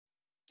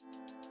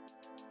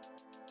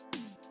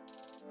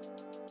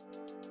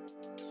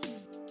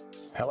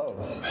Hello,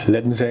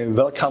 let me say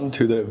welcome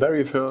to the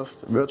very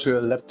first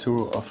virtual lab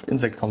tour of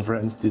Insect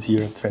Conference this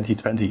year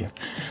 2020.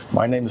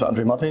 My name is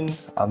Andre Martin.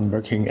 I'm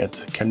working at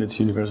Chemnitz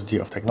University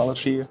of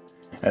Technology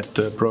at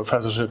the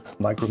Professorship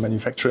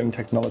Micromanufacturing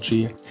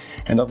Technology,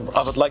 and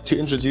I would like to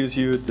introduce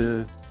you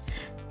the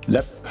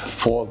lab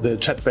for the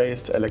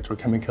jet-based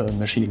electrochemical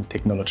machining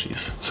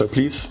technologies. So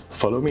please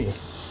follow me.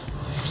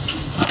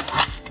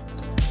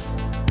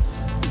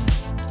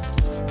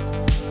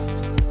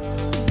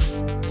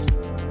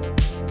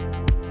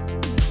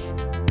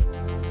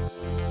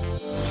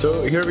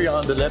 So here we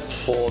are in the lab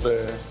for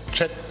the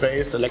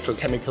jet-based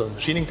electrochemical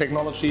machining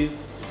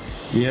technologies.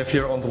 We have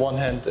here on the one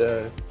hand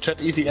a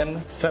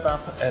Jet-ECM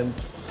setup, and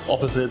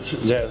opposite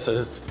there's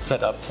a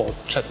setup for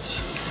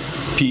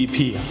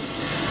Jet-PeP.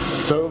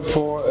 So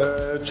for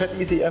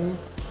Jet-ECM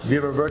we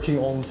were working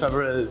on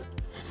several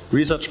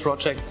research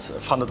projects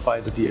funded by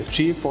the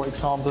DFG, for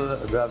example,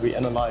 where we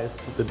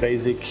analyzed the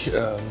basic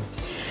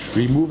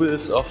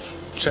removals of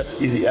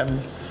Jet-ECM,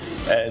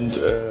 and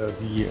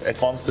we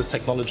advanced this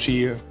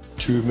technology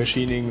to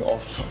machining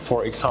of,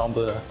 for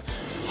example,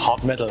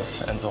 hard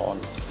metals and so on.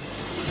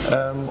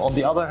 On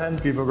the other hand,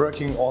 we were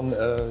working on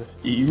an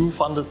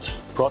EU-funded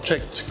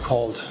project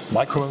called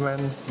Microman,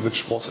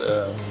 which was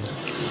an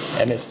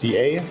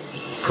MSCA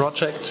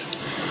project,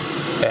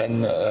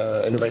 an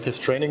innovative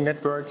training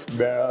network,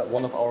 where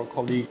one of our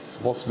colleagues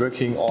was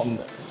working on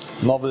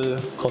novel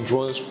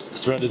control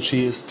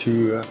strategies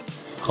to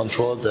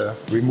control the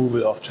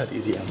removal of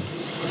Jet-ECM.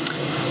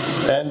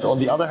 And on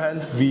the other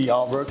hand, we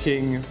are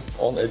working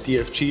on a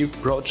DFG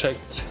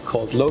project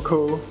called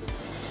LOCO,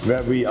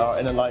 where we are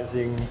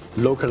analyzing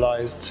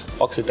localized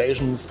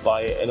oxidations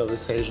by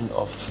anodization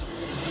of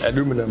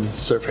aluminum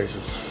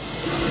surfaces.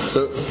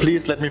 So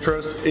please let me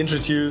first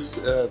introduce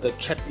the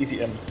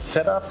Jet-ECM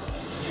setup.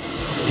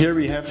 Here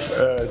we have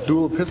a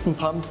dual piston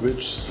pump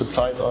which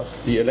supplies us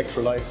the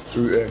electrolyte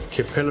through a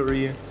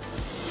capillary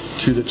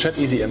to the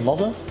Jet-ECM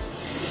nozzle.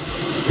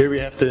 Here we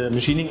have the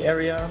machining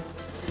area,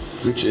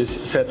 which is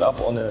set up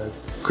on a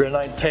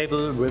granite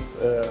table with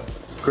a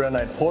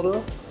granite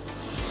portal.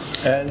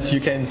 And you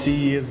can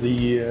see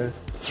the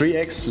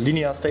 3X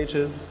linear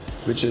stages,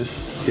 which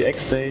is the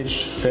X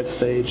stage, Z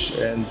stage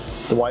and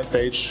the Y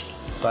stage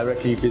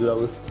directly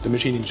below the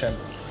machining chamber.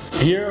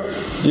 Here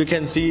you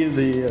can see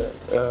the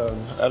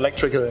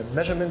electrical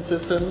measurement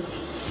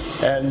systems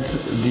and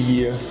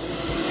the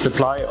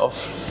supply of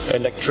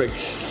electric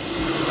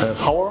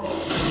power.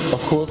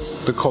 Of course,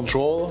 the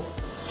control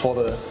for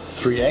the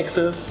 3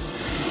 axes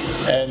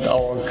and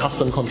our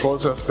custom control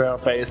software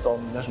based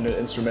on National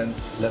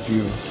Instruments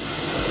LabVIEW.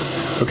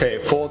 Okay,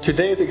 for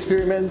today's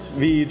experiment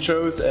we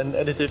chose an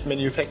additive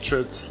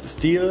manufactured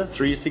steel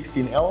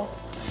 316L.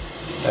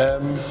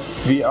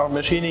 We are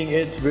machining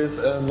it with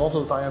a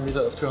nozzle diameter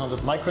of 200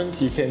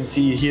 microns. You can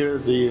see here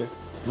the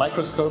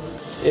microscope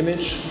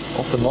image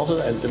of the nozzle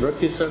and the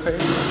workpiece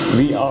surface.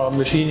 We are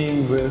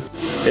machining with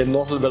a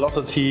nozzle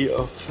velocity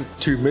of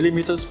 2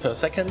 millimeters per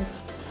second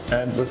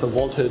and with a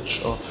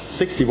voltage of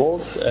 60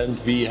 volts, and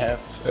we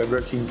have a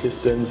working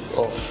distance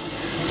of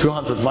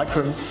 200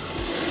 microns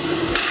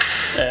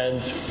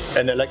and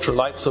an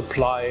electrolyte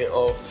supply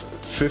of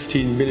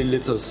 15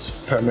 milliliters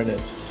per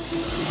minute.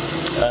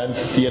 And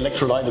the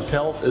electrolyte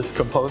itself is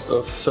composed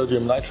of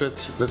sodium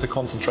nitrate with a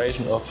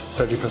concentration of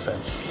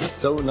 30%.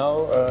 So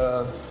now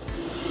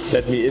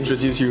let me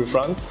introduce you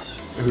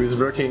Franz, who is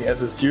working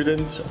as a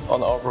student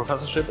on our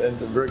professorship and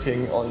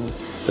working on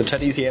the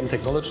Jet-ECM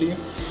technology.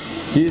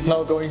 He is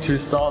now going to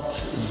start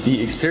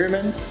the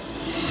experiment.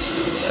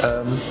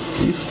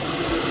 Please.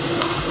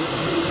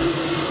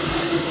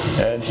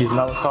 And he's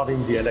now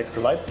starting the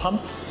electrolyte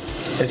pump,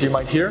 as you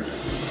might hear.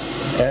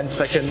 And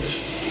second,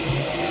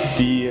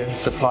 the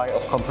supply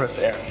of compressed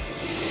air.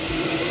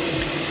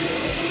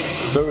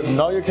 So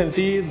now you can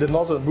see the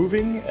nozzle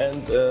moving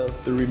and the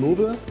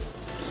removal.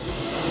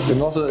 The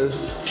nozzle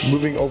is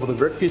moving over the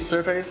workpiece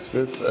surface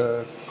with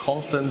a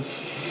constant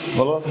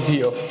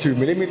velocity of 2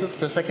 millimeters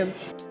per second.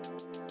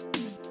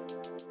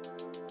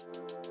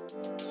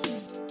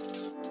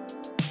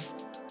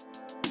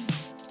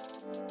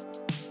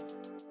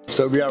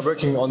 So we are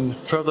working on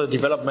further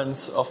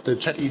developments of the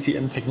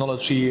Jet-ECM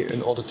technology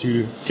in order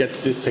to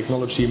get this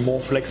technology more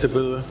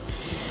flexible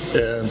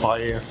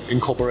by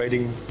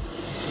incorporating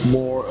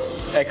more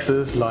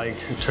axes, like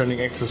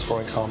turning axes,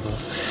 for example.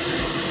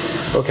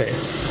 Okay,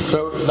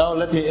 so now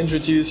let me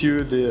introduce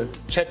you the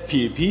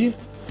Jet-PeP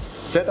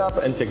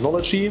setup and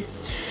technology.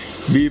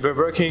 We were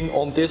working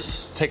on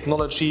this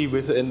technology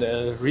within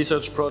a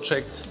research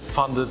project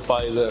funded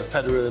by the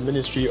Federal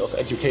Ministry of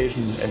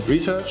Education and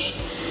Research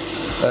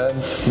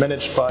and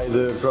managed by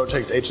the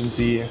project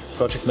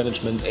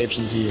management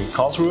agency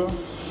Karlsruhe,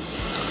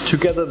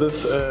 together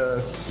with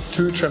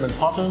 2 German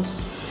partners,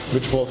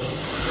 which was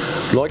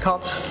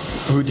Leuckart,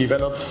 who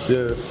developed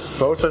the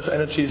process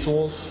energy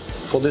source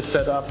for this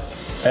setup,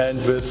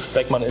 and with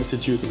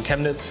Beckmann-Institut in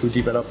Chemnitz, who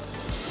developed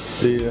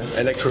the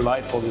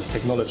electrolyte for this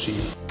technology.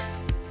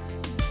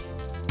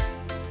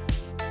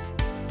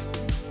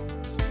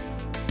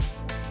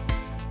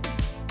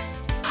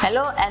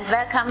 Hello and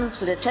welcome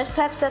to the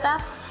Jet-PeP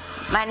setup.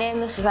 My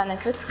name is Susanne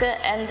Kritzke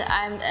and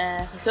I'm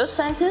a research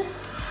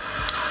scientist.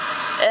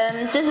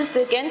 This is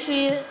the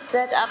gantry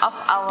setup of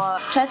our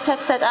Jet-PeP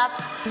setup.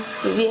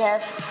 We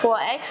have 4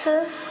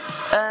 axes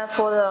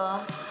for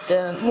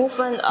the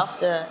movement of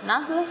the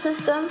nozzle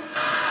system.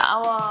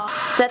 Our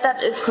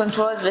setup is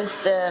controlled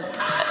with the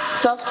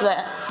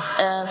software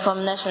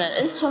from National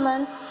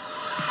Instruments.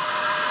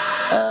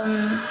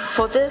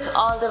 For this,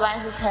 all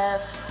devices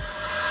have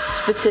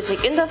specific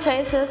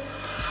interfaces.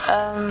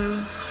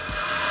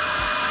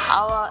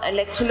 Our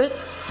electrolyte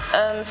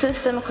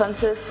system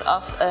consists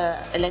of an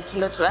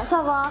electrolyte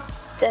reservoir.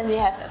 Then we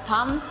have a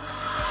pump,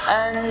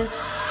 and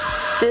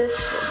this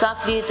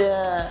supplies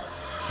the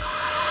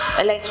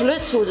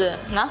electrolyte to the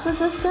nozzle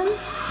system.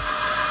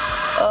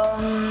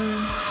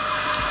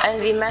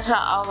 And we measure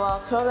our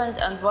current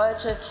and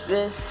voltage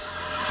with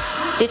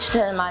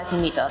digital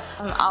multimeters.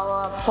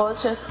 Our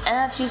process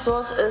energy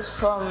source is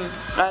from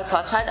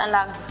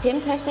Schaltanlagen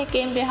Systemtechnik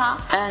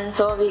GmbH, and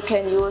so we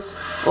can use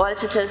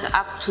voltages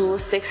up to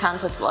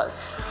 600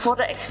 volts. For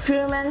the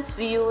experiments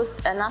we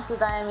used a nozzle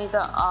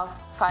diameter of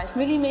 5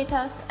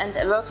 mm and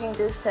a working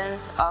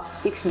distance of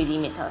 6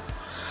 mm.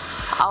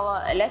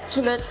 Our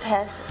electrolyte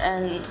has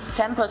a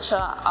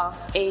temperature of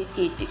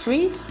 80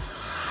 degrees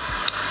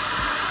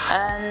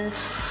and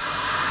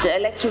the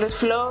electrolyte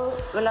flow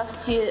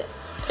velocity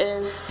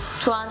is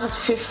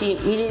 250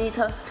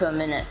 milliliters per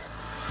minute.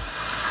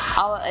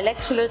 Our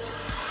electrolyte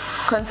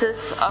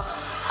consists of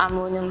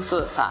ammonium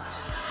sulfate.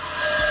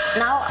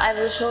 Now I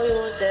will show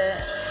you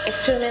the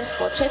experiments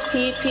for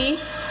Jet-PeP,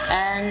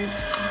 and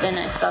then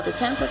I start the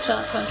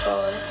temperature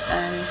control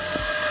and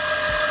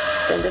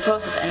then the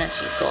process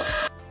energy source.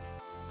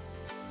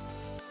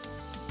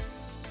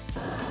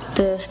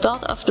 The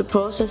start of the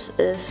process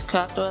is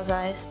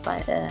characterized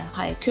by a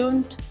high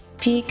current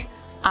peak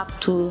up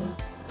to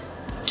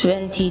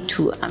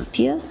 22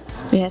 amperes.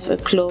 We have a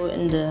glow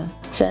in the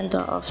center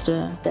of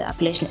the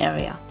ablation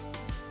area.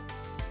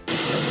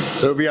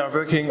 So we are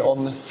working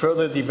on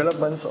further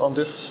developments on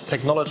this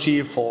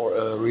technology for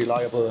a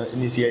reliable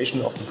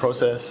initiation of the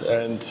process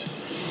and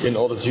in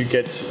order to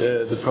get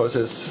the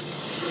process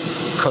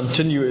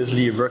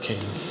continuously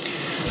working.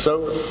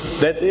 So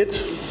that's it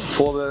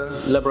for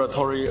the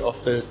laboratory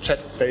of the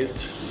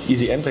Jet-based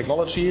ECM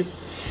technologies.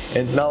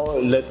 And now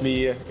let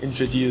me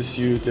introduce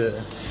you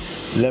the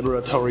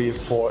laboratory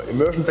for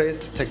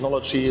immersion-based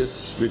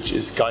technologies, which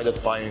is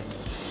guided by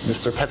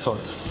Mr.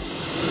 Petzold.